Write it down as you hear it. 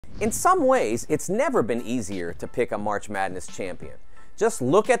In some ways, it's never been easier to pick a March Madness champion. Just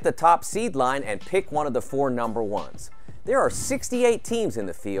look at the top seed line and pick one of the 4 number ones. There are 68 teams in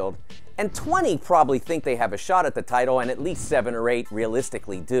the field, and 20 probably think they have a shot at the title, and at least 7 or 8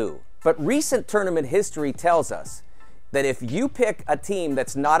 realistically do. But recent tournament history tells us that if you pick a team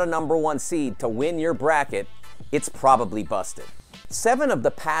that's not a number 1 seed to win your bracket, it's probably busted. 7 of the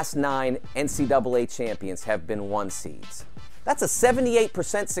past 9 NCAA champions have been 1 seeds. That's a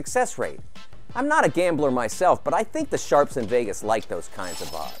 78% success rate. I'm not a gambler myself, but I think the sharps in Vegas like those kinds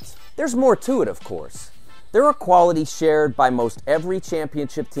of odds. There's more to it, of course. There are qualities shared by most every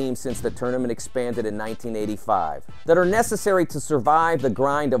championship team since the tournament expanded in 1985 that are necessary to survive the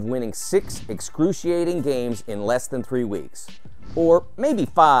grind of winning 6 excruciating games in less than 3 weeks. Or maybe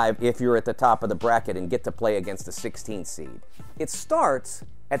 5 if you're at the top of the bracket and get to play against a 16 seed. It starts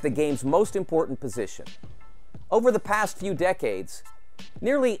at the game's most important position. Over the past few decades,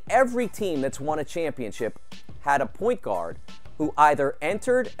 nearly every team that's won a championship had a point guard who either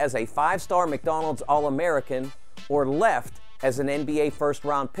entered as a 5-star McDonald's All-American or left as an NBA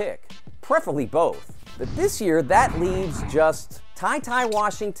first-round pick, preferably both. But this year, that leaves just Ty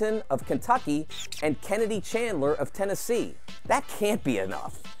Washington of Kentucky and Kennedy Chandler of Tennessee. That can't be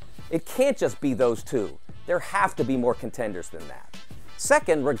enough. It can't just be those 2. There have to be more contenders than that.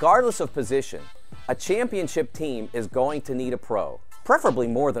 Second, regardless of position, a championship team is going to need a pro, preferably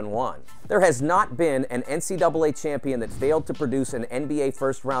more than 1. There has not been an NCAA champion that failed to produce an NBA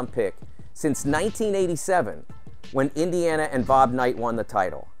first-round pick since 1987, when Indiana and Bob Knight won the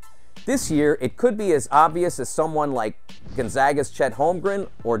title. This year, it could be as obvious as someone like Gonzaga's Chet Holmgren,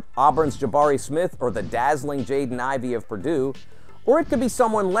 or Auburn's Jabari Smith, or the dazzling Jaden Ivey of Purdue, or it could be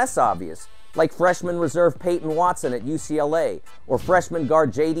someone less obvious, like freshman reserve Peyton Watson at UCLA, or freshman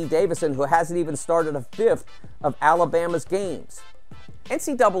guard J.D. Davison, who hasn't even started a 5th of Alabama's games.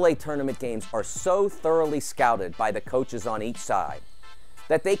 NCAA tournament games are so thoroughly scouted by the coaches on each side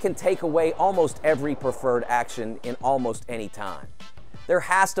that they can take away almost every preferred action in almost any time. There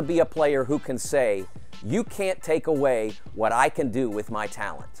has to be a player who can say, "You can't take away what I can do with my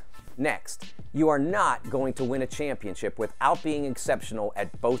talent." Next, you are not going to win a championship without being exceptional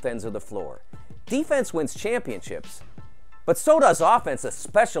at both ends of the floor. Defense wins championships, but so does offense,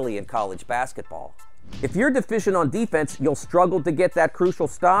 especially in college basketball. If you're deficient on defense, you'll struggle to get that crucial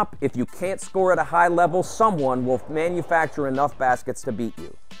stop. If you can't score at a high level, someone will manufacture enough baskets to beat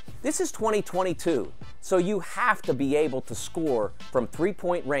you. This is 2022, so you have to be able to score from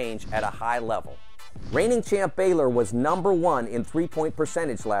 3-point range at a high level. Reigning champ Baylor was number 1 in 3-point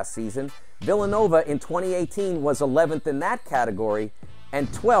percentage last season. Villanova in 2018 was 11th in that category and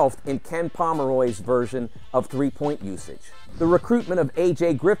 12th in Ken Pomeroy's version of 3-point usage. The recruitment of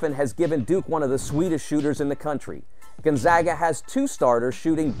A.J. Griffin has given Duke one of the sweetest shooters in the country. Gonzaga has 2 starters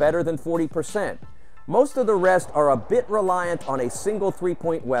shooting better than 40%. Most of the rest are a bit reliant on a single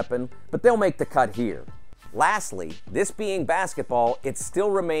 3-point weapon, but they'll make the cut here. Lastly, this being basketball, it still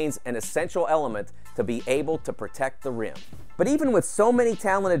remains an essential element to be able to protect the rim. But even with so many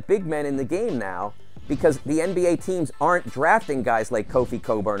talented big men in the game now, because the NBA teams aren't drafting guys like Kofi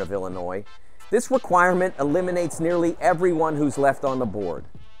Cockburn of Illinois, this requirement eliminates nearly everyone who's left on the board.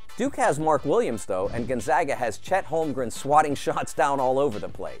 Duke has Mark Williams though, and Gonzaga has Chet Holmgren swatting shots down all over the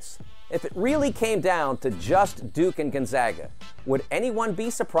place. If it really came down to just Duke and Gonzaga, would anyone be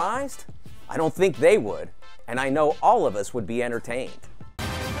surprised? I don't think they would, and I know all of us would be entertained.